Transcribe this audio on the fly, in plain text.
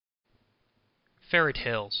Fairy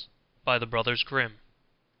Tales by the Brothers Grimm.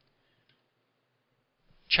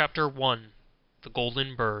 Chapter 1. The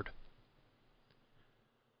Golden Bird.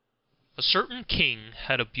 A certain king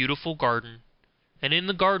had a beautiful garden, and in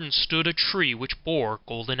the garden stood a tree which bore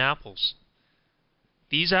golden apples.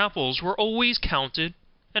 These apples were always counted,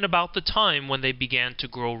 and about the time when they began to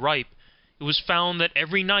grow ripe, it was found that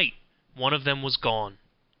every night one of them was gone.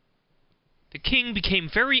 The king became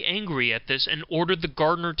very angry at this, and ordered the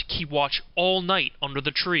gardener to keep watch all night under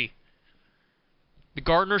the tree. The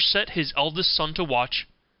gardener set his eldest son to watch,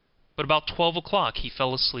 but about 12 o'clock he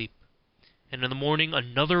fell asleep, and in the morning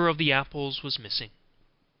another of the apples was missing.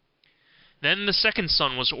 Then the second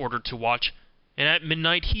son was ordered to watch, and at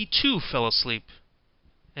midnight he too fell asleep,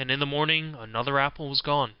 and in the morning another apple was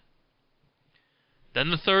gone. Then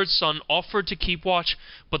the third son offered to keep watch,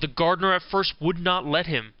 but the gardener at first would not let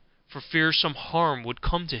him, for fear some harm would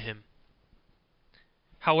come to him.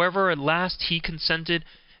 However, at last he consented,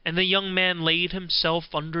 and the young man laid himself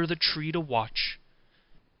under the tree to watch.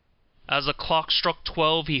 As the clock struck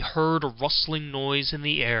 12, he heard a rustling noise in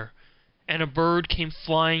the air, and a bird came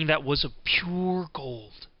flying that was of pure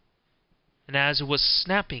gold. And as it was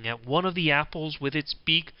snapping at one of the apples with its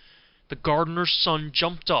beak, the gardener's son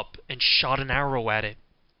jumped up and shot an arrow at it.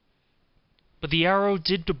 But the arrow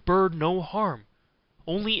did the bird no harm,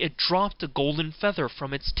 only it dropped a golden feather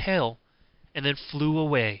from its tail, and then flew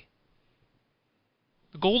away.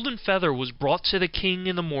 The golden feather was brought to the king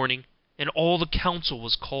in the morning, and all the council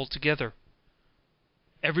was called together.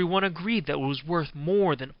 Everyone agreed that it was worth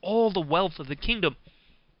more than all the wealth of the kingdom,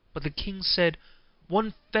 but the king said,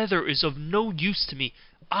 "One feather is of no use to me.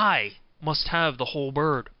 I must have the whole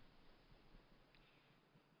bird."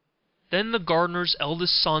 Then the gardener's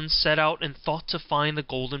eldest son set out and thought to find the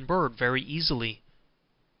golden bird very easily.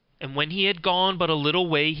 And when he had gone but a little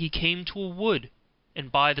way, he came to a wood,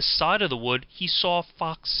 and by the side of the wood he saw a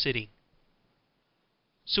fox sitting.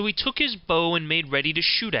 So he took his bow and made ready to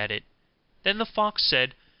shoot at it. Then the fox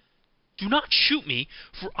said, "Do not shoot me,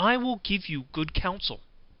 for I will give you good counsel.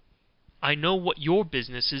 I know what your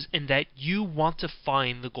business is, and that you want to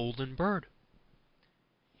find the golden bird.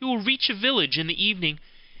 You will reach a village in the evening,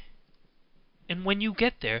 and when you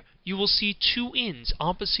get there you will see two inns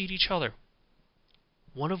opposite each other,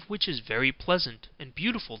 one of which is very pleasant and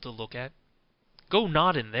beautiful to look at. Go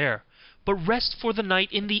not in there, but rest for the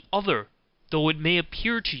night in the other, though it may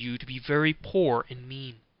appear to you to be very poor and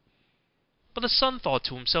mean." But the son thought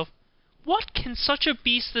to himself, "What can such a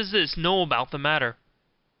beast as this know about the matter?"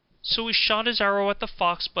 So he shot his arrow at the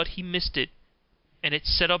fox, but he missed it, and it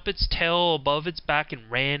set up its tail above its back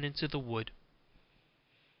and ran into the wood.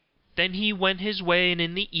 Then he went his way, and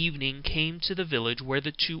in the evening came to the village where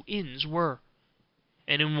the two inns were,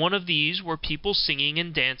 and in one of these were people singing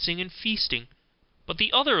and dancing and feasting, but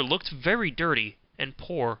the other looked very dirty and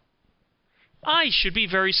poor. "I should be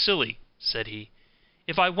very silly," said he,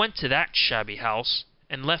 "if I went to that shabby house,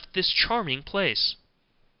 and left this charming place."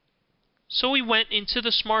 So he went into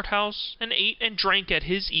the smart house, and ate and drank at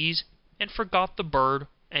his ease, and forgot the bird,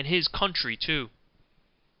 and his country too.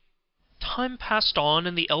 Time passed on,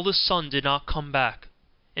 and the eldest son did not come back,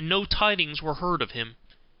 and no tidings were heard of him.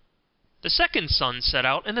 The second son set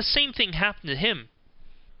out, and the same thing happened to him.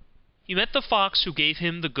 He met the fox, who gave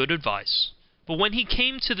him the good advice. But when he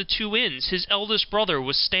came to the two inns, his eldest brother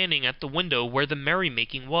was standing at the window where the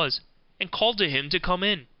merrymaking was, and called to him to come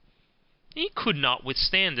in. He could not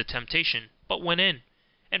withstand the temptation, but went in,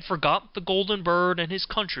 and forgot the golden bird and his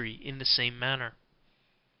country in the same manner.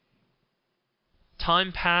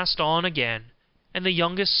 Time passed on again, and the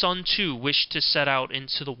youngest son too wished to set out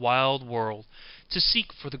into the wild world, to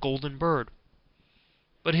seek for the golden bird.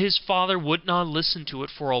 But his father would not listen to it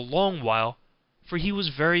for a long while, for he was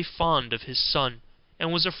very fond of his son,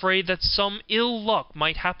 and was afraid that some ill luck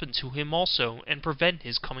might happen to him also, and prevent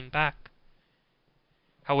his coming back.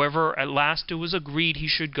 However, at last it was agreed he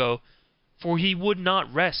should go, for he would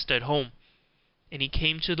not rest at home, and he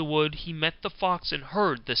came to the wood. He met the fox, and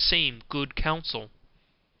heard the same good counsel.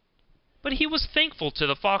 But he was thankful to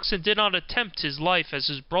the fox, and did not attempt his life as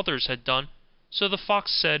his brothers had done. So the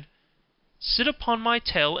fox said, "Sit upon my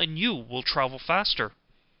tail, and you will travel faster."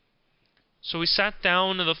 So he sat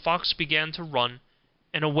down, and the fox began to run,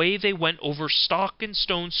 and away they went over stock and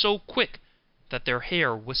stone so quick that their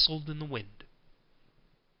hair whistled in the wind.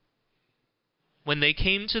 When they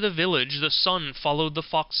came to the village, the son followed the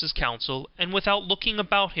fox's counsel, and without looking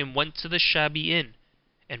about him went to the shabby inn,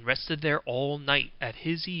 and rested there all night at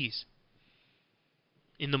his ease.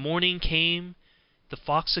 In the morning came the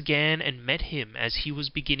fox again, and met him as he was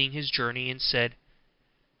beginning his journey, and said,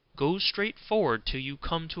 "Go straight forward till you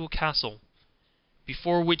come to a castle.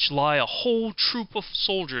 before which lie a whole troop of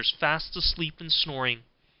soldiers fast asleep and snoring.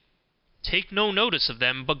 Take no notice of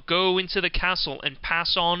them, but go into the castle, and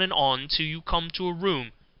pass on and on till you come to a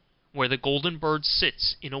room where the golden bird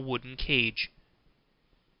sits in a wooden cage.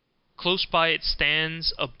 Close by it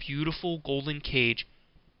stands a beautiful golden cage,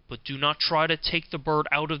 but do not try to take the bird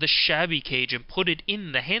out of the shabby cage and put it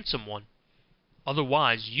in the handsome one,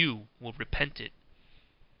 otherwise you will repent it."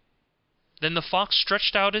 Then the fox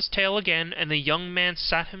stretched out his tail again, and the young man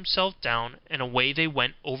sat himself down, and away they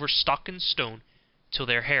went over stock and stone till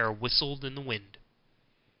their hair whistled in the wind.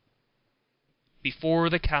 Before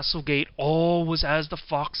the castle gate all was as the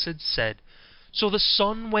fox had said, so the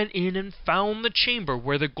son went in and found the chamber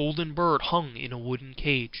where the golden bird hung in a wooden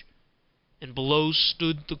cage, and below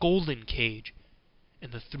stood the golden cage,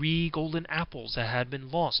 and the 3 golden apples that had been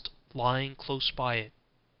lost lying close by it.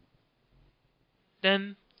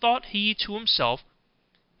 Then thought he to himself,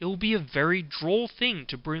 "It will be a very droll thing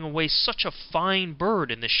to bring away such a fine bird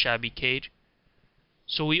in this shabby cage."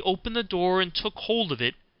 So he opened the door and took hold of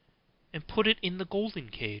it, and put it in the golden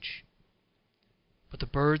cage. But the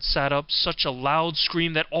bird set up such a loud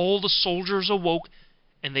scream that all the soldiers awoke,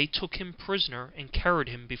 and they took him prisoner and carried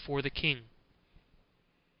him before the king.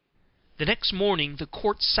 The next morning the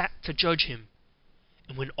court sat to judge him,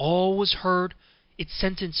 and when all was heard, it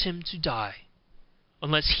sentenced him to die,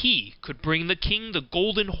 unless he could bring the king the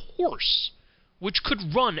golden horse, which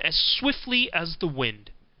could run as swiftly as the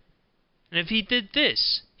wind. And if he did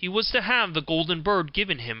this, he was to have the golden bird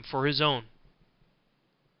given him for his own.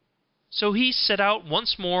 So he set out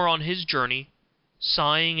once more on his journey,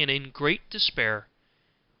 sighing and in great despair,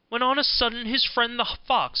 when on a sudden his friend the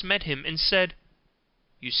fox met him, and said,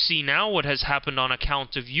 "You see now what has happened on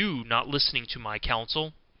account of you not listening to my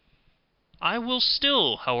counsel. I will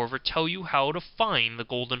still, however, tell you how to find the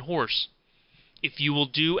golden horse, if you will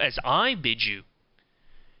do as I bid you.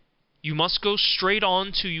 You must go straight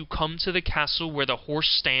on till you come to the castle where the horse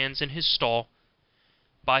stands in his stall.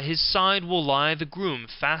 By his side will lie the groom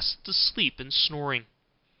fast asleep and snoring.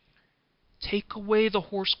 Take away the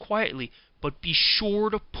horse quietly, but be sure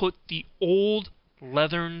to put the old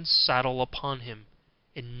leathern saddle upon him,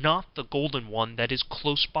 and not the golden one that is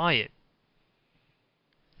close by it."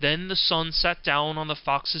 Then the son sat down on the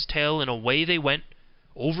fox's tail, and away they went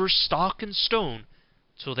over stock and stone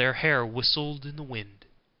till their hair whistled in the wind.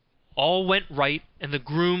 All went right, and the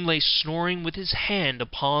groom lay snoring with his hand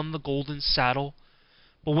upon the golden saddle.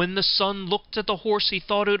 But when the son looked at the horse, he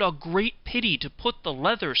thought it a great pity to put the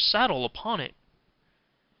leather saddle upon it.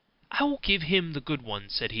 "I will give him the good one,"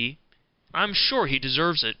 said he. "I am sure he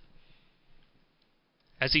deserves it."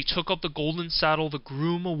 As he took up the golden saddle, the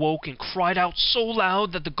groom awoke and cried out so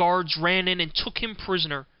loud that the guards ran in and took him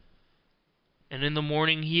prisoner. And in the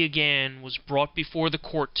morning he again was brought before the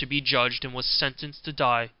court to be judged, and was sentenced to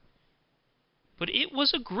die. But it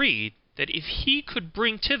was agreed that if he could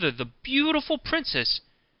bring thither the beautiful princess,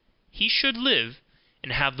 he should live,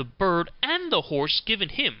 and have the bird and the horse given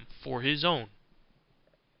him for his own.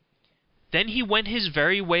 Then he went his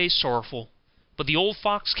very way sorrowful, but the old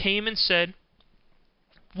fox came and said,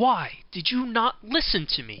 "Why did you not listen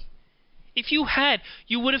to me? If you had,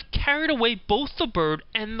 you would have carried away both the bird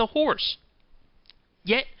and the horse.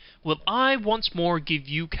 Yet will I once more give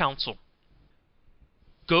you counsel.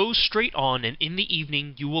 Go straight on, and in the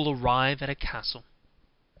evening you will arrive at a castle.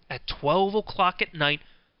 At 12 o'clock at night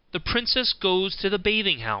the princess goes to the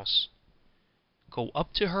bathing house. Go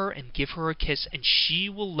up to her and give her a kiss, and she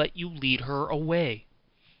will let you lead her away.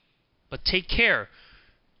 But take care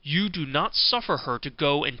you do not suffer her to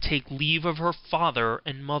go and take leave of her father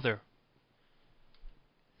and mother."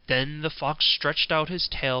 Then the fox stretched out his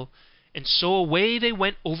tail, and so away they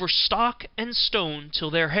went over stock and stone till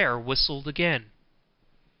their hair whistled again.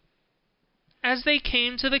 As they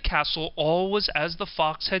came to the castle, all was as the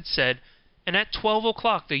fox had said, and at 12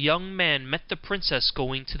 o'clock the young man met the princess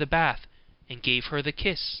going to the bath, and gave her the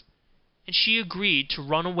kiss, and she agreed to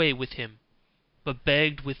run away with him, but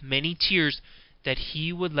begged with many tears that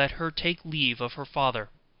he would let her take leave of her father.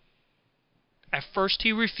 At first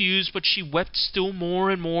he refused, but she wept still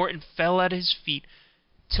more and more, and fell at his feet,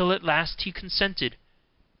 till at last he consented.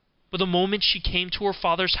 But the moment she came to her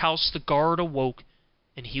father's house, the guard awoke,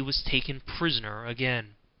 and he was taken prisoner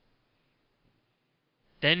again.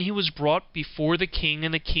 Then he was brought before the king,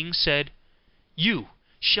 and the king said, "You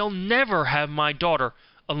shall never have my daughter,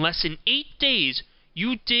 unless in 8 days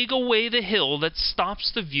you dig away the hill that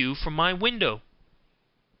stops the view from my window."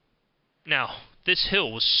 Now this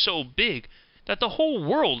hill was so big that the whole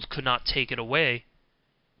world could not take it away.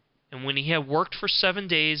 And when he had worked for 7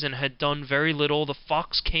 days, and had done very little, the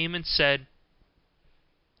fox came and said,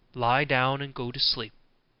 Lie down and go to sleep.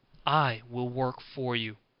 I will work for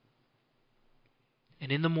you."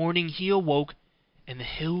 And in the morning he awoke, and the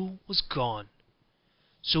hill was gone.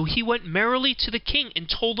 So he went merrily to the king, and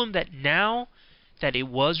told him that now that it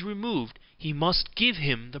was removed, he must give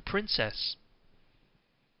him the princess.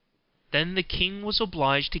 Then the king was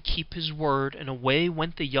obliged to keep his word, and away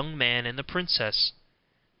went the young man and the princess.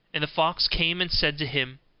 And the fox came and said to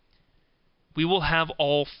him, "We will have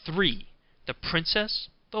all three, the princess,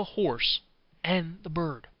 the horse, and the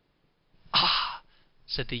bird." "Ah,"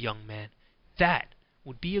 said the young man, "that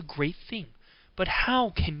would be a great thing, but how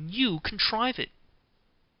can you contrive it?"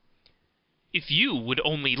 "If you would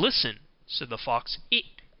only listen," said the fox, "it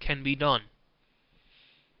can be done.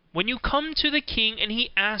 When you come to the king and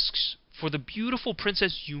he asks for the beautiful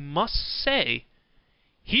princess, you must say,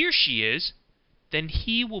 'Here she is,' then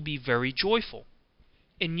he will be very joyful,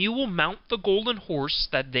 and you will mount the golden horse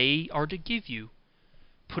that they are to give you.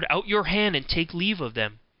 Put out your hand and take leave of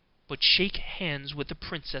them, but shake hands with the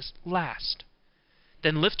princess last.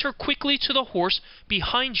 Then lift her quickly to the horse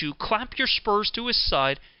behind you, clap your spurs to his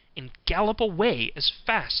side, and gallop away as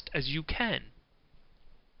fast as you can."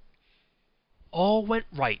 All went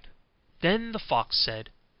right. Then the fox said,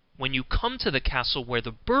 "When you come to the castle where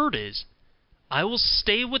the bird is, I will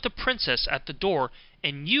stay with the princess at the door,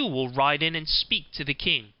 and you will ride in and speak to the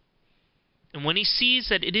king. And when he sees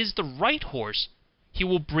that it is the right horse, he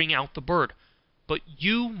will bring out the bird. But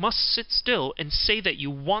you must sit still, and say that you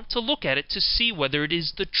want to look at it to see whether it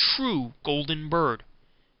is the true golden bird.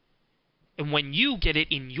 And when you get it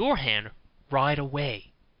in your hand, ride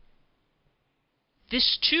away."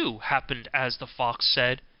 This too happened as the fox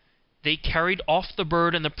said. They carried off the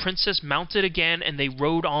bird, and the princess mounted again, and they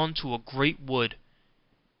rode on to a great wood.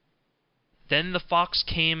 Then the fox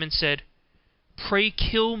came and said, "Pray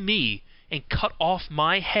kill me, and cut off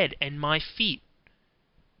my head and my feet."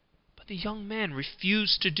 But the young man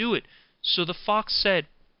refused to do it, so the fox said,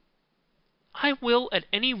 "I will at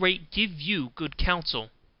any rate give you good counsel.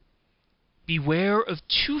 Beware of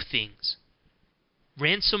two things.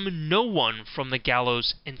 Ransom no one from the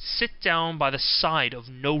gallows, and sit down by the side of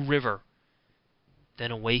no river."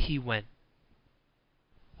 Then away he went.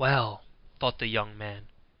 "Well," thought the young man,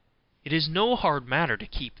 "it is no hard matter to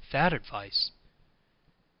keep that advice."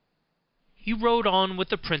 He rode on with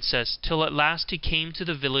the princess till at last he came to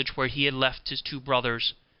the village where he had left his two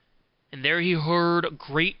brothers, and there he heard a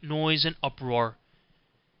great noise and uproar.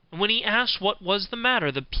 And when he asked what was the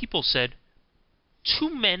matter, the people said, "Two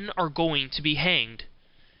men are going to be hanged."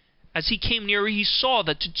 As he came nearer, he saw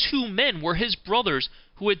that the two men were his brothers,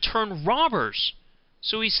 who had turned robbers.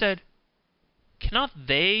 So he said, "Cannot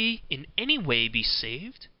they in any way be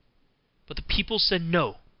saved?" But the people said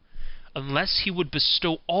no, unless he would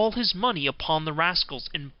bestow all his money upon the rascals,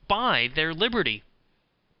 and buy their liberty.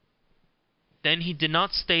 Then he did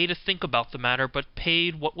not stay to think about the matter, but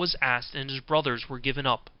paid what was asked, and his brothers were given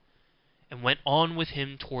up, and went on with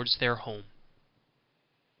him towards their home.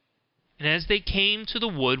 And as they came to the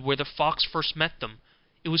wood where the fox first met them,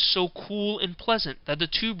 it was so cool and pleasant that the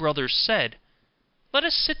two brothers said, "Let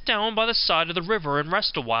us sit down by the side of the river and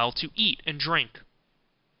rest a while to eat and drink."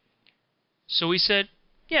 So he said,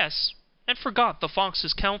 "Yes," and forgot the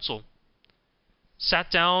fox's counsel,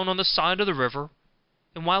 sat down on the side of the river,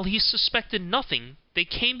 and while he suspected nothing, they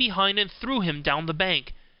came behind and threw him down the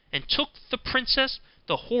bank, and took the princess,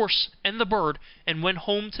 the horse, and the bird, and went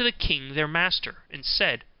home to the king their master, and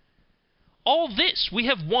said, "All this we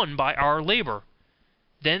have won by our labour."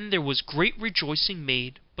 Then there was great rejoicing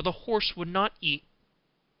made, but the horse would not eat,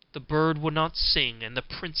 the bird would not sing, and the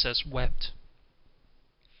princess wept.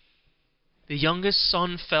 The youngest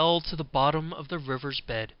son fell to the bottom of the river's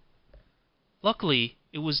bed. Luckily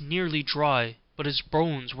it was nearly dry, but his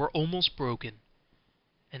bones were almost broken,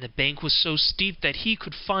 and the bank was so steep that he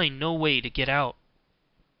could find no way to get out.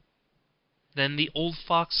 Then the old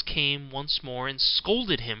fox came once more, and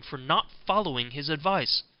scolded him for not following his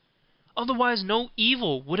advice, otherwise no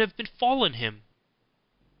evil would have befallen him.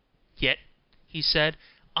 "Yet," he said,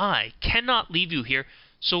 "I cannot leave you here,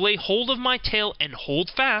 so lay hold of my tail and hold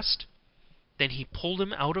fast." Then he pulled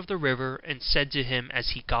him out of the river, and said to him as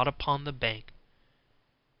he got upon the bank,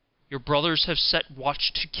 "Your brothers have set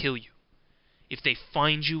watch to kill you, if they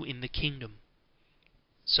find you in the kingdom."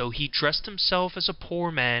 So he dressed himself as a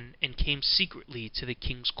poor man, and came secretly to the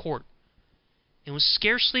king's court, and was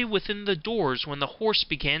scarcely within the doors when the horse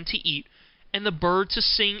began to eat, and the bird to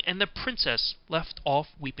sing, and the princess left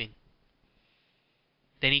off weeping.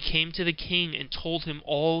 Then he came to the king, and told him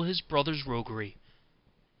all his brothers' roguery,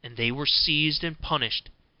 and they were seized and punished,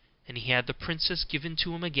 and he had the princess given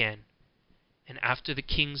to him again, and after the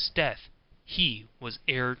king's death he was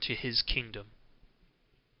heir to his kingdom.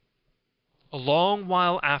 A long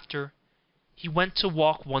while after, he went to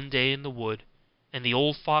walk one day in the wood, and the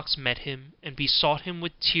old fox met him, and besought him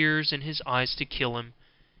with tears in his eyes to kill him,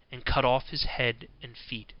 and cut off his head and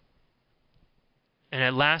feet. And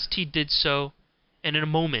at last he did so, and in a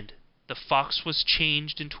moment the fox was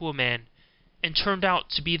changed into a man, and turned out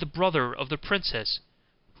to be the brother of the princess,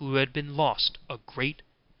 who had been lost a great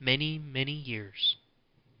many years.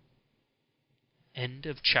 End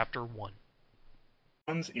of chapter 1.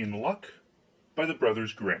 Hans in Luck by the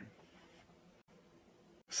Brothers Grimm.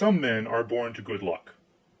 Some men are born to good luck.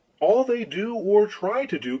 All they do or try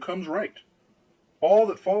to do comes right. All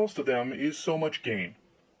that falls to them is so much gain.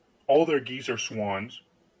 All their geese are swans.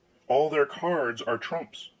 All their cards are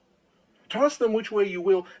trumps. Toss them which way you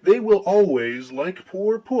will, they will always, like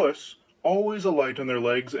poor puss, always alight on their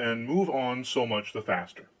legs and move on so much the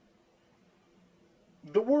faster.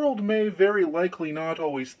 The world may very likely not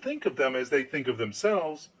always think of them as they think of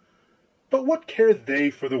themselves, but what care they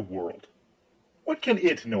for the world? What can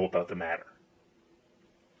it know about the matter?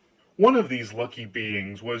 One of these lucky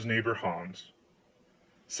beings was neighbor Hans.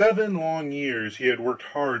 7 long years he had worked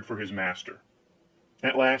hard for his master.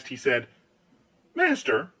 At last he said,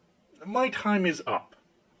 "Master, my time is up.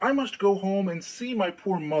 I must go home and see my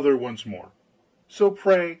poor mother once more. So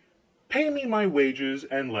pray, pay me my wages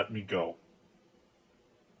and let me go."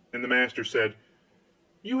 And the master said,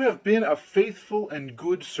 "You have been a faithful and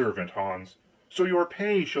good servant, Hans, so your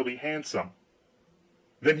pay shall be handsome."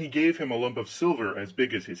 Then he gave him a lump of silver as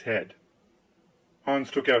big as his head.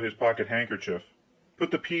 Hans took out his pocket handkerchief,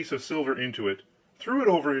 put the piece of silver into it, threw it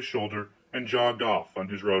over his shoulder, and jogged off on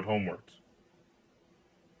his road homewards.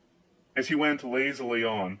 As he went lazily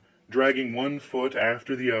on, dragging one foot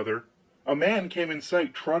after the other, a man came in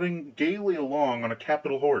sight trotting gaily along on a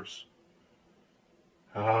capital horse.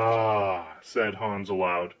 "Ah," said Hans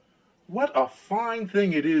aloud, "what a fine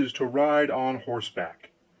thing it is to ride on horseback!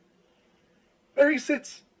 There he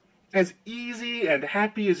sits, as easy and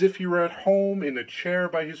happy as if he were at home in the chair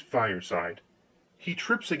by his fireside. He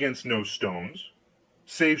trips against no stones,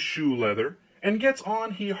 saves shoe leather, and gets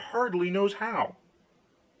on he hardly knows how."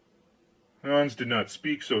 Hans did not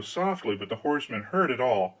speak so softly but the horseman heard it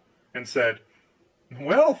all, and said,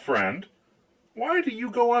 "Well, friend, why do you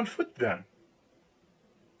go on foot then?"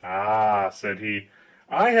 "Ah," said he,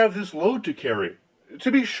 "I have this load to carry. To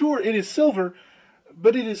be sure it is silver,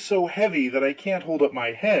 but it is so heavy that I can't hold up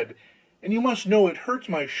my head, and you must know it hurts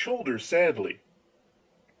my shoulder sadly."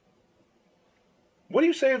 "What do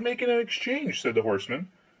you say of making an exchange?" said the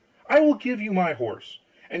horseman. "I will give you my horse,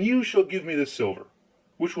 and you shall give me the silver,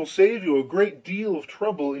 which will save you a great deal of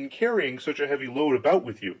trouble in carrying such a heavy load about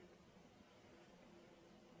with you."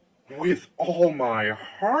 "With all my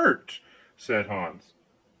heart," said Hans.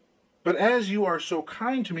 "But as you are so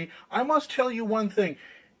kind to me, I must tell you one thing.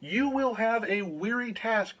 You will have a weary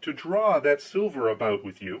task to draw that silver about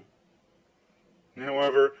with you."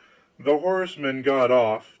 However, the horseman got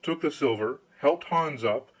off, took the silver, helped Hans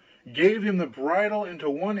up, gave him the bridle into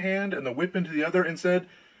one hand and the whip into the other, and said,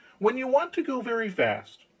 "When you want to go very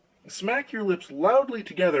fast, smack your lips loudly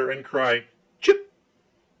together and cry 'Chip!'"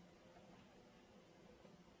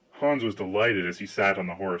 Hans was delighted as he sat on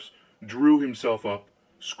the horse, drew himself up,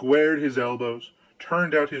 squared his elbows,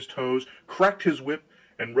 turned out his toes, cracked his whip,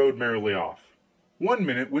 and rode merrily off, one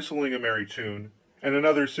minute whistling a merry tune, and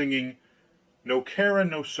another singing, "No care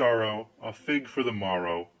and no sorrow, a fig for the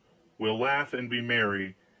morrow, we'll laugh and be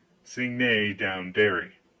merry, sing neigh down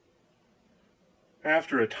Derry."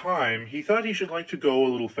 After a time he thought he should like to go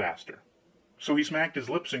a little faster, so he smacked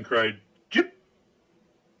his lips and cried, "Jip!"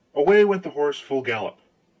 Away went the horse full gallop,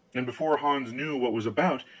 and before Hans knew what was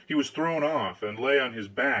about he was thrown off, and lay on his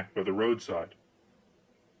back by the roadside.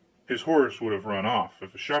 His horse would have run off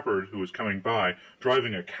if a shepherd who was coming by,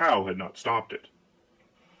 driving a cow, had not stopped it.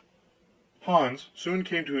 Hans soon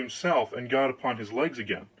came to himself and got upon his legs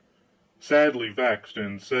again, sadly vexed,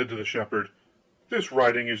 and said to the shepherd, "This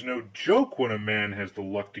riding is no joke when a man has the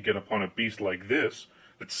luck to get upon a beast like this,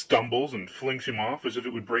 that stumbles and flings him off as if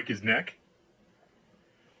it would break his neck.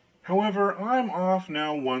 However, I'm off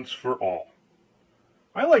now once for all.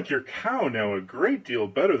 I like your cow now a great deal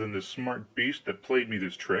better than this smart beast that played me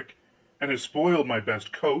this trick, and has spoiled my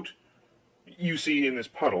best coat, you see in this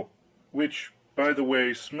puddle, which, by the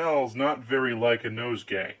way, smells not very like a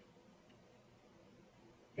nosegay.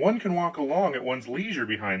 One can walk along at one's leisure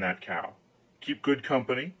behind that cow, keep good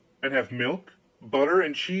company, and have milk, butter,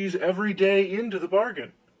 and cheese every day into the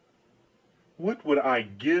bargain. What would I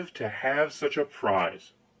give to have such a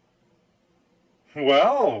prize?"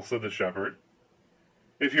 "Well," said the shepherd,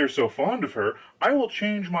 If you're so fond of her, I will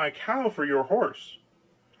change my cow for your horse.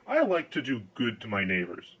 I like to do good to my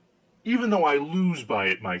neighbors, even though I lose by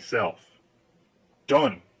it myself."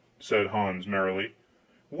 "Done," said Hans, merrily.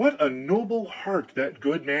 "What a noble heart that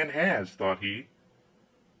good man has," thought he.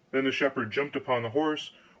 Then the shepherd jumped upon the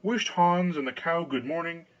horse, wished Hans and the cow good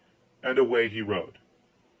morning, and away he rode.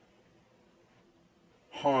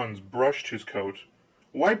 Hans brushed his coat,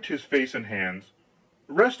 wiped his face and hands,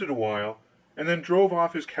 rested a while, and then drove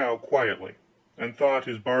off his cow quietly, and thought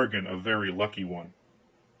his bargain a very lucky one.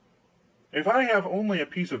 If I have only a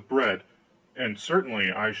piece of bread, and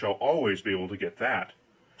certainly I shall always be able to get that,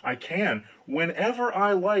 I can, whenever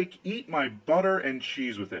I like, eat my butter and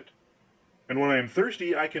cheese with it, and when I am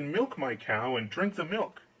thirsty I can milk my cow and drink the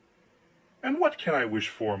milk, and what can I wish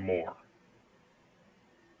for more?"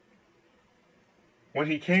 When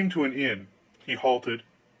he came to an inn, he halted,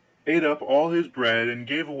 ate up all his bread, and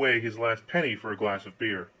gave away his last penny for a glass of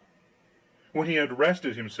beer. When he had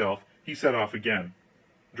rested himself he set off again,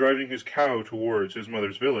 driving his cow towards his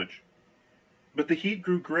mother's village. But the heat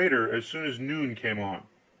grew greater as soon as noon came on,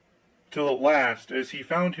 till at last, as he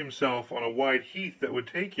found himself on a wide heath that would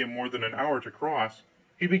take him more than an hour to cross,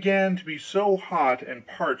 he began to be so hot and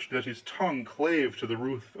parched that his tongue clave to the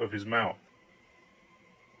roof of his mouth.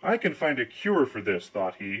 "I can find a cure for this,"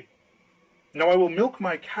 thought he. "Now I will milk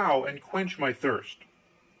my cow and quench my thirst."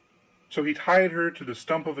 So he tied her to the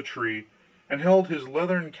stump of a tree, and held his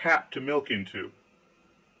leathern cap to milk into,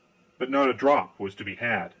 but not a drop was to be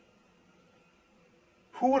had.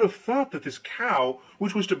 Who would have thought that this cow,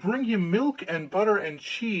 which was to bring him milk and butter and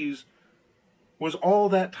cheese, was all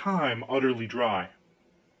that time utterly dry?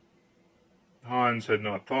 Hans had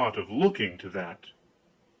not thought of looking to that.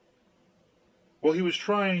 While he was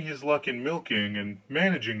trying his luck in milking, and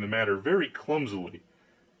managing the matter very clumsily,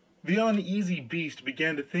 the uneasy beast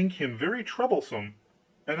began to think him very troublesome,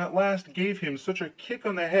 and at last gave him such a kick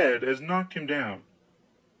on the head as knocked him down,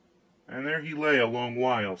 and there he lay a long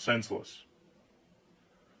while senseless.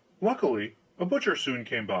 Luckily a butcher soon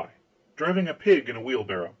came by, driving a pig in a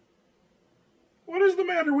wheelbarrow. "What is the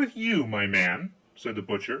matter with you, my man?" said the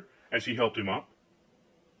butcher, as he helped him up.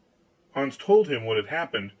 Hans told him what had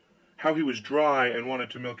happened, how he was dry and wanted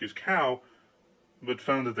to milk his cow, but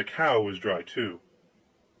found that the cow was dry too.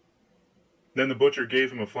 Then the butcher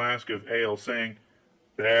gave him a flask of ale, saying,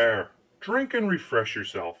 "There, drink and refresh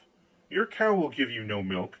yourself. Your cow will give you no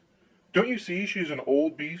milk. Don't you see she is an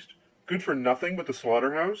old beast, good for nothing but the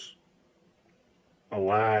slaughterhouse?"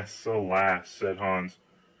 "Alas, alas," said Hans,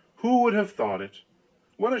 "who would have thought it?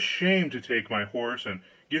 What a shame to take my horse and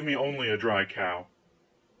give me only a dry cow.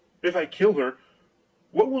 If I kill her,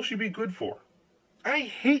 what will she be good for? I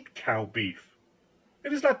hate cow beef.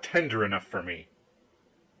 It is not tender enough for me.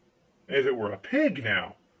 If it were a pig,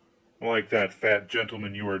 now, like that fat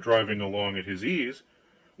gentleman you are driving along at his ease,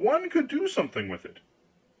 one could do something with it.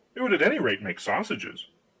 It would at any rate make sausages."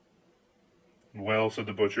 "Well," said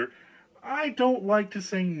the butcher, "I don't like to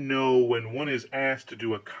say no when one is asked to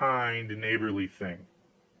do a kind, neighborly thing.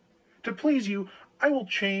 To please you, I will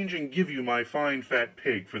change and give you my fine fat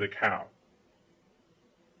pig for the cow."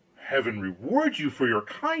 "Heaven reward you for your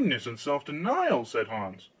kindness and self-denial," said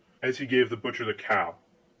Hans, as he gave the butcher the cow,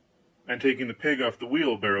 and taking the pig off the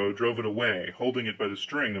wheelbarrow drove it away, holding it by the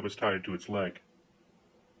string that was tied to its leg.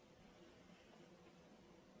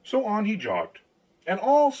 So on he jogged, and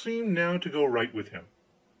all seemed now to go right with him.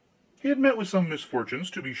 He had met with some misfortunes,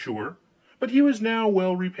 to be sure, but he was now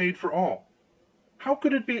well repaid for all. How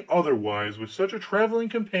could it be otherwise with such a travelling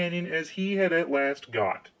companion as he had at last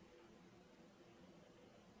got?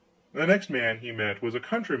 The next man he met was a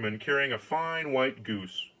countryman carrying a fine white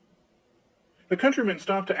goose. The countryman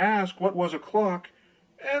stopped to ask what was o'clock,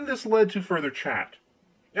 and this led to further chat,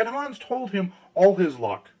 and Hans told him all his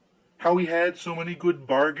luck, how he had so many good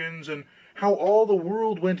bargains, and how all the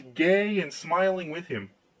world went gay and smiling with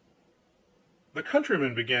him. The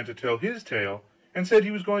countryman began to tell his tale, and said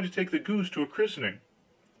he was going to take the goose to a christening.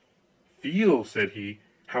 "Feel," said he,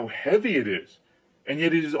 "how heavy it is, and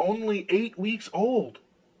yet it is only 8 weeks old.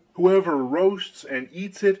 Whoever roasts and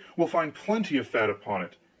eats it will find plenty of fat upon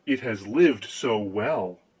it, it has lived so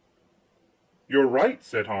well." "You're right,"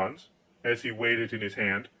 said Hans, as he weighed it in his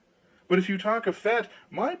hand, "but if you talk of fat,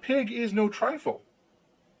 my pig is no trifle."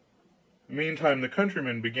 Meantime the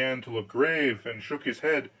countryman began to look grave, and shook his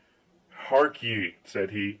head. "Hark ye,"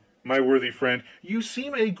 said he, "my worthy friend, you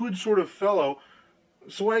seem a good sort of fellow,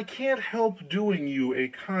 so I can't help doing you a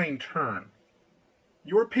kind turn.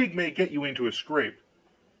 Your pig may get you into a scrape.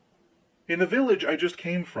 In the village I just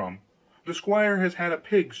came from, the squire has had a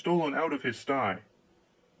pig stolen out of his sty.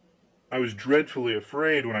 I was dreadfully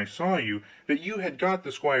afraid, when I saw you, that you had got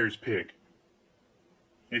the squire's pig.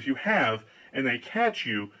 If you have, and they catch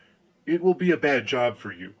you, it will be a bad job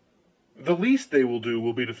for you. The least they will do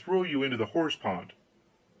will be to throw you into the horse pond.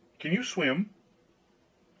 Can you swim?"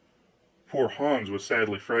 Poor Hans was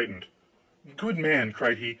sadly frightened. "Good man,"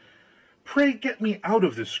 cried he, "pray get me out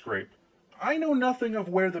of this scrape. I know nothing of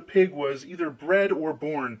where the pig was either bred or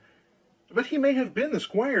born, but he may have been the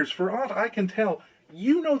squire's, for aught I can tell.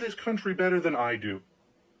 You know this country better than I do.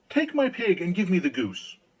 Take my pig, and give me the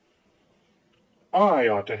goose." "I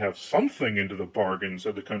ought to have something into the bargain,"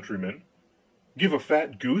 said the countryman. "Give a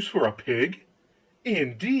fat goose for a pig?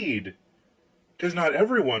 Indeed! 'Tis not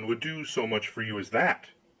everyone would do so much for you as that.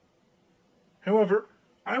 However,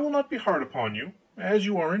 I will not be hard upon you, as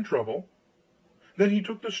you are in trouble." Then he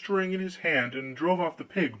took the string in his hand and drove off the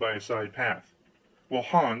pig by a side path, while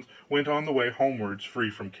Hans went on the way homewards free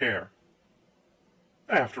from care.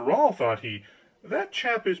 "After all," thought he, "that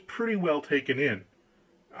chap is pretty well taken in.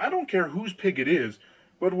 I don't care whose pig it is,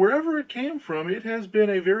 but wherever it came from it has been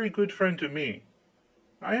a very good friend to me.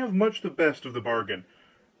 I have much the best of the bargain,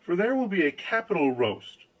 for there will be a capital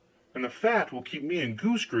roast, and the fat will keep me in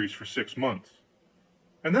goose grease for 6 months.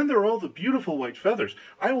 And then there are all the beautiful white feathers.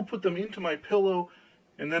 I will put them into my pillow,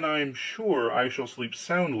 and then I am sure I shall sleep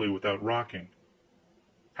soundly without rocking.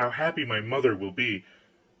 How happy my mother will be!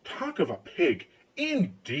 Talk of a pig,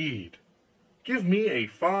 indeed! Give me a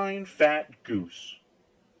fine fat goose."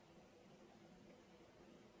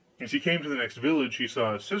 As he came to the next village he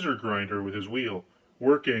saw a scissor grinder with his wheel,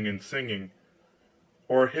 working and singing: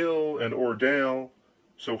 "O'er hill and o'er dale,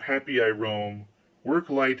 so happy I roam, work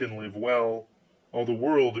light and live well, all the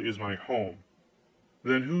world is my home.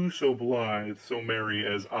 Then who so blithe, so merry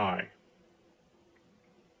as I?"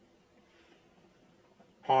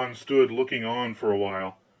 Hans stood looking on for a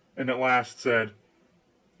while, and at last said: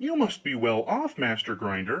 "You must be well off, master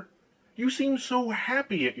grinder. You seem so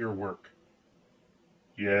happy at your work."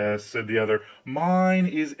 "Yes," said the other, "mine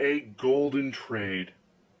is a golden trade.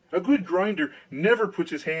 A good grinder never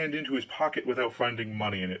puts his hand into his pocket without finding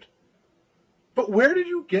money in it. But where did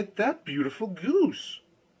you get that beautiful goose?"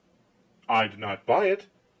 "I did not buy it.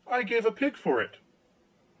 I gave a pig for it."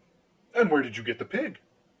 "And where did you get the pig?"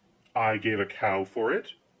 "I gave a cow for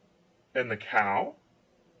it." "And the cow?"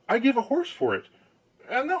 "I gave a horse for it."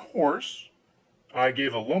 "And the horse?" "I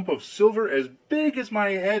gave a lump of silver as big as my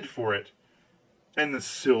head for it." "And the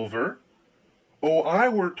silver?" "Oh, I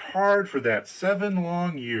worked hard for that 7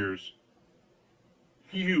 long years."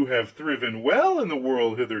 "You have thriven well in the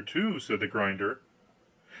world hitherto," said the grinder.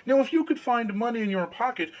 "Now if you could find money in your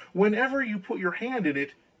pocket whenever you put your hand in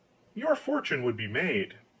it, your fortune would be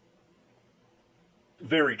made."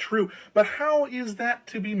 "Very true, but how is that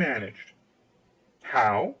to be managed?"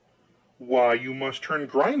 "How? Why, you must turn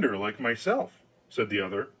grinder, like myself," said the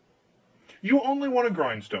other. "You only want a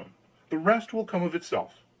grindstone, the rest will come of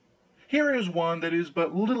itself. Here is one that is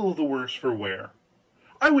but little the worse for wear.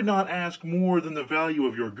 I would not ask more than the value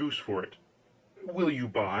of your goose for it. Will you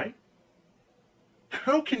buy?"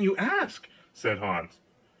 "How can you ask?" said Hans.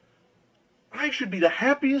 "I should be the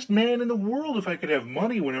happiest man in the world if I could have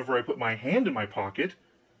money whenever I put my hand in my pocket.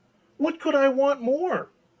 What could I want more?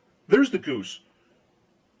 There's the goose."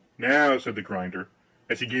 "Now," said the grinder,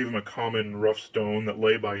 as he gave him a common rough stone that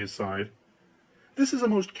lay by his side, "this is a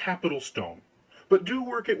most capital stone, but do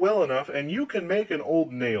work it well enough, and you can make an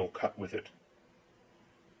old nail cut with it."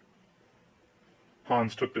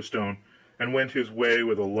 Hans took the stone, and went his way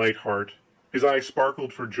with a light heart. His eyes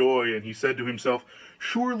sparkled for joy, and he said to himself,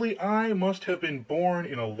 "Surely I must have been born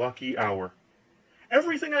in a lucky hour.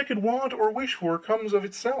 Everything I could want or wish for comes of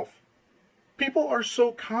itself. People are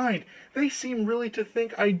so kind, they seem really to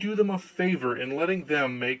think I do them a favor in letting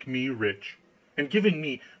them make me rich, and giving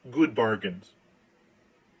me good bargains."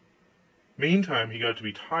 Meantime he got to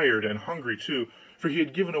be tired, and hungry too, for he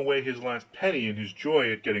had given away his last penny in his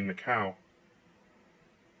joy at getting the cow.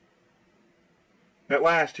 At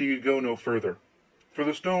last he could go no further, for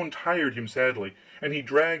the stone tired him sadly, and he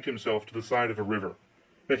dragged himself to the side of a river,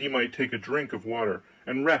 that he might take a drink of water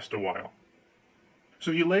and rest a while.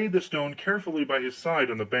 So he laid the stone carefully by his side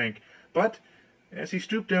on the bank, but as he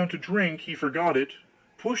stooped down to drink he forgot it,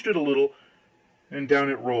 pushed it a little, and down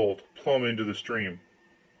it rolled, plumb into the stream.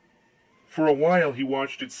 For a while he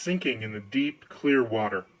watched it sinking in the deep clear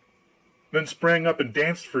water, then sprang up and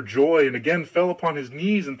danced for joy, and again fell upon his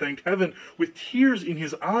knees and thanked heaven, with tears in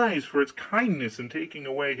his eyes, for its kindness in taking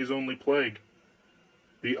away his only plague,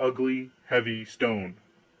 the ugly heavy stone.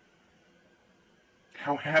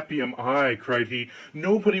 "How happy am I!" cried he.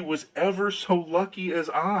 "Nobody was ever so lucky as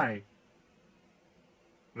I."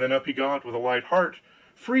 Then up he got with a light heart,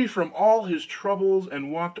 free from all his troubles,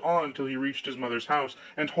 and walked on till he reached his mother's house,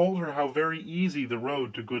 and told her how very easy the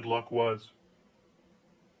road to good luck was.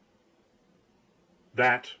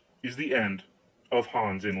 That is the end of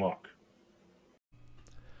Hans in Luck.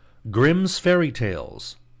 Grimm's Fairy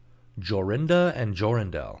Tales, Jorinda and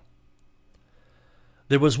Jorindel.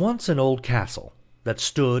 There was once an old castle that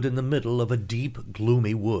stood in the middle of a deep,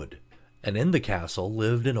 gloomy wood, and in the castle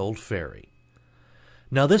lived an old fairy.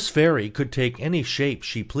 Now this fairy could take any shape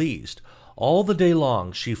she pleased. All the day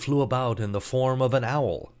long she flew about in the form of an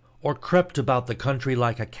owl, or crept about the country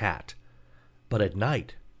like a cat. But at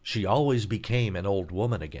night she always became an old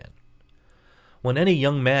woman again. When any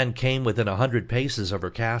young man came within 100 paces of her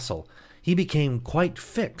castle, he became quite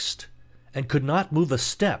fixed, and could not move a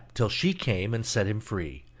step till she came and set him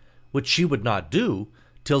free, which she would not do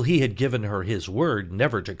till he had given her his word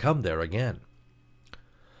never to come there again.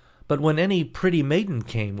 But when any pretty maiden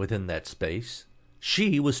came within that space,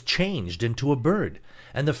 she was changed into a bird,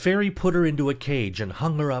 and the fairy put her into a cage and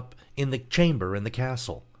hung her up in the chamber in the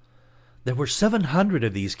castle. There were 700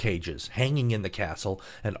 of these cages hanging in the castle,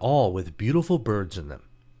 and all with beautiful birds in them.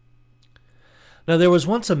 Now there was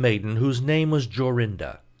once a maiden whose name was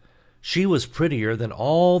Jorinda. She was prettier than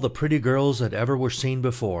all the pretty girls that ever were seen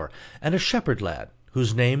before, and a shepherd lad,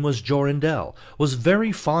 whose name was Jorindel, was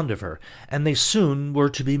very fond of her, and they soon were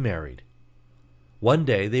to be married. One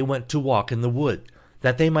day they went to walk in the wood,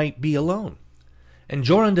 that they might be alone, and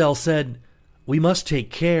Jorindel said, "We must take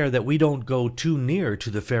care that we don't go too near to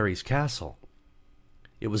the fairy's castle."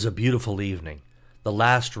 It was a beautiful evening. The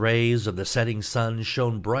last rays of the setting sun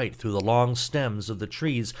shone bright through the long stems of the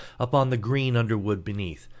trees upon the green underwood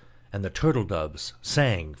beneath, and the turtle-doves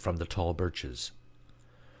sang from the tall birches.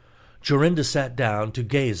 Jorinda sat down to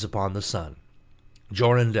gaze upon the sun.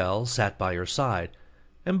 Jorindel sat by her side,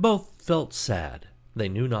 and both felt sad. They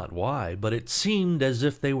knew not why, but it seemed as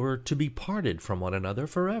if they were to be parted from one another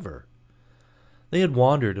forever. They had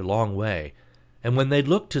wandered a long way, and when they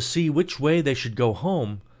looked to see which way they should go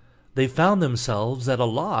home, they found themselves at a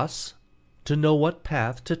loss to know what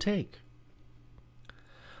path to take.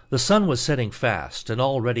 The sun was setting fast, and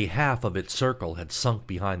already half of its circle had sunk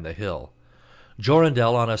behind the hill.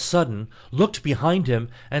 Jorindel on a sudden looked behind him,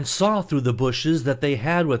 and saw through the bushes that they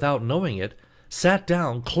had, without knowing it, sat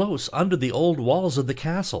down close under the old walls of the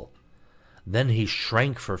castle. Then he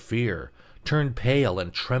shrank for fear, turned pale,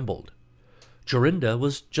 and trembled. Jorinda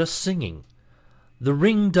was just singing. The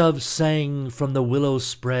ring-dove sang from the willow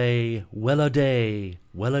spray, well-a-day,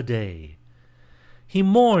 well-a-day. He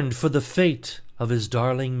mourned for the fate of his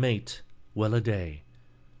darling mate, well-a-day,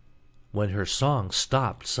 when her song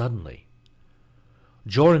stopped suddenly.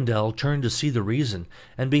 Jorindel turned to see the reason,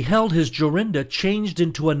 and beheld his Jorinda changed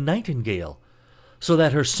into a nightingale, so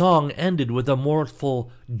that her song ended with a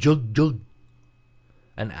mournful jug-jug.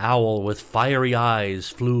 An owl with fiery eyes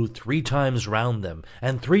flew 3 times round them,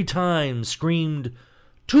 and 3 times screamed,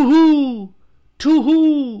 "To-hoo!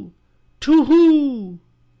 To-hoo! To-hoo!"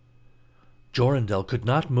 Jorindel could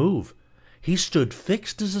not move. He stood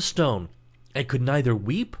fixed as a stone, and could neither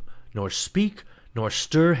weep, nor speak, nor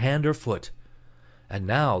stir hand or foot. And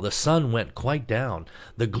now the sun went quite down,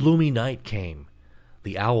 the gloomy night came.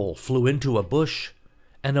 The owl flew into a bush,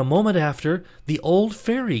 and a moment after the old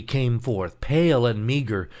fairy came forth, pale and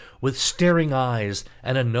meagre, with staring eyes,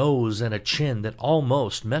 and a nose and a chin that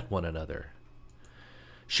almost met one another.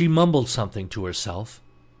 She mumbled something to herself,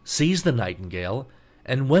 seized the nightingale,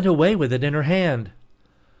 and went away with it in her hand.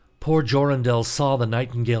 Poor Jorindel saw the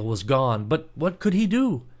nightingale was gone, but what could he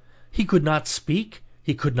do? He could not speak,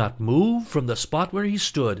 he could not move from the spot where he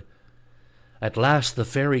stood. At last the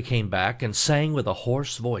fairy came back, and sang with a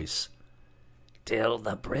hoarse voice, "Till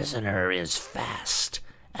the prisoner is fast,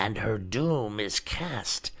 and her doom is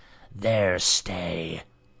cast, there stay,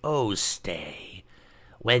 oh stay,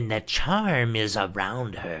 when the charm is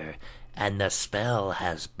around her, and the spell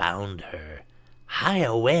has bound her, hie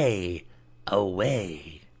away,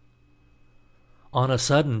 away." On a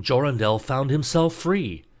sudden Jorindel found himself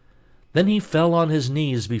free. Then he fell on his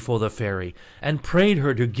knees before the fairy, and prayed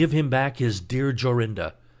her to give him back his dear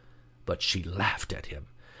Jorinda. But she laughed at him,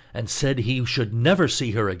 and said he should never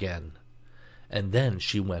see her again. And then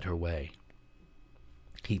she went her way.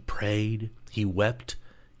 He prayed, he wept,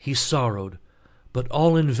 he sorrowed, but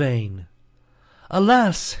all in vain.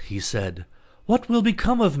 "Alas," he said, "what will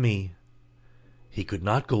become of me?" He could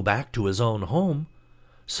not go back to his own home,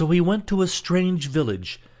 so he went to a strange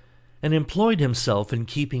village, and employed himself in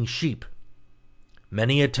keeping sheep.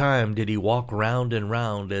 Many a time did he walk round and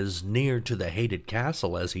round as near to the hated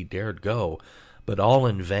castle as he dared go, but all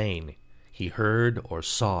in vain. He heard or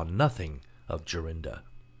saw nothing of Jorinda.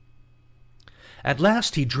 At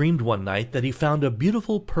last he dreamed one night that he found a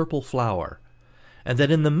beautiful purple flower, and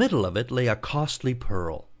that in the middle of it lay a costly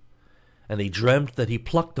pearl. And he dreamt that he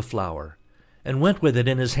plucked the flower, and went with it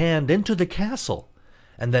in his hand into the castle,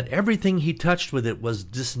 and that everything he touched with it was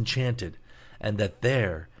disenchanted, and that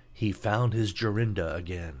there he found his Jorinda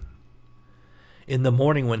again. In the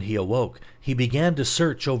morning when he awoke, he began to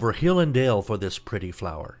search over hill and dale for this pretty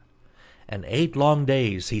flower, and 8 long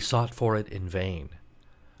days he sought for it in vain.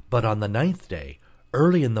 But on the 9th day,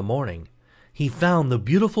 early in the morning, he found the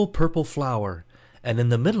beautiful purple flower, and in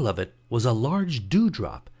the middle of it was a large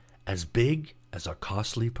dewdrop, as big as a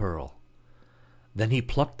costly pearl. Then he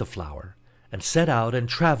plucked the flower, and set out and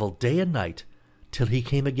travelled day and night, till he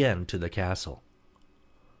came again to the castle.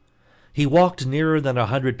 He walked nearer than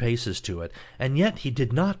 100 paces to it, and yet he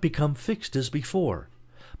did not become fixed as before,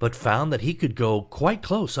 but found that he could go quite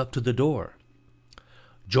close up to the door.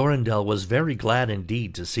 Jorindel was very glad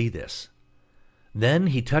indeed to see this. Then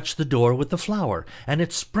he touched the door with the flower, and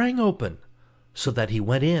it sprang open, so that he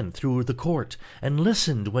went in through the court, and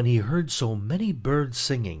listened when he heard so many birds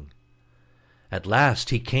singing. At last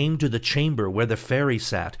he came to the chamber where the fairy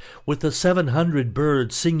sat, with the 700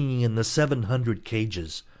 birds singing in the 700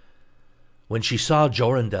 cages. When she saw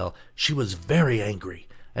Jorindel, she was very angry,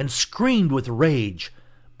 and screamed with rage,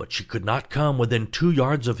 but she could not come within 2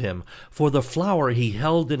 yards of him, for the flower he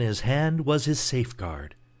held in his hand was his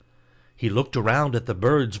safeguard. He looked around at the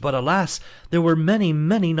birds, but alas, there were many,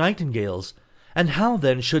 many nightingales, and how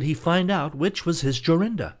then should he find out which was his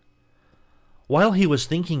Jorinda? While he was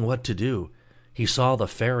thinking what to do, he saw the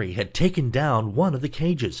fairy had taken down one of the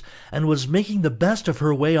cages, and was making the best of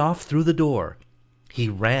her way off through the door. He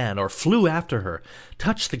ran or flew after her,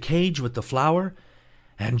 touched the cage with the flower,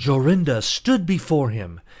 and Jorinda stood before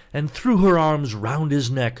him, and threw her arms round his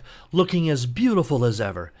neck, looking as beautiful as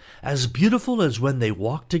ever, as beautiful as when they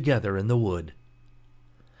walked together in the wood.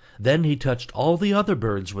 Then he touched all the other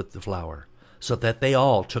birds with the flower, so that they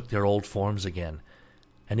all took their old forms again,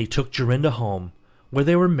 and he took Jorinda home, where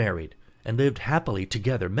they were married, and lived happily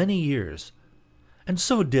together many years. And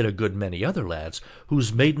so did a good many other lads,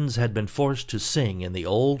 whose maidens had been forced to sing in the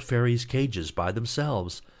old fairies' cages by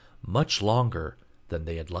themselves much longer than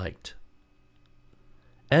they had liked.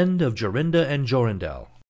 End of Jorinda and Jorindel.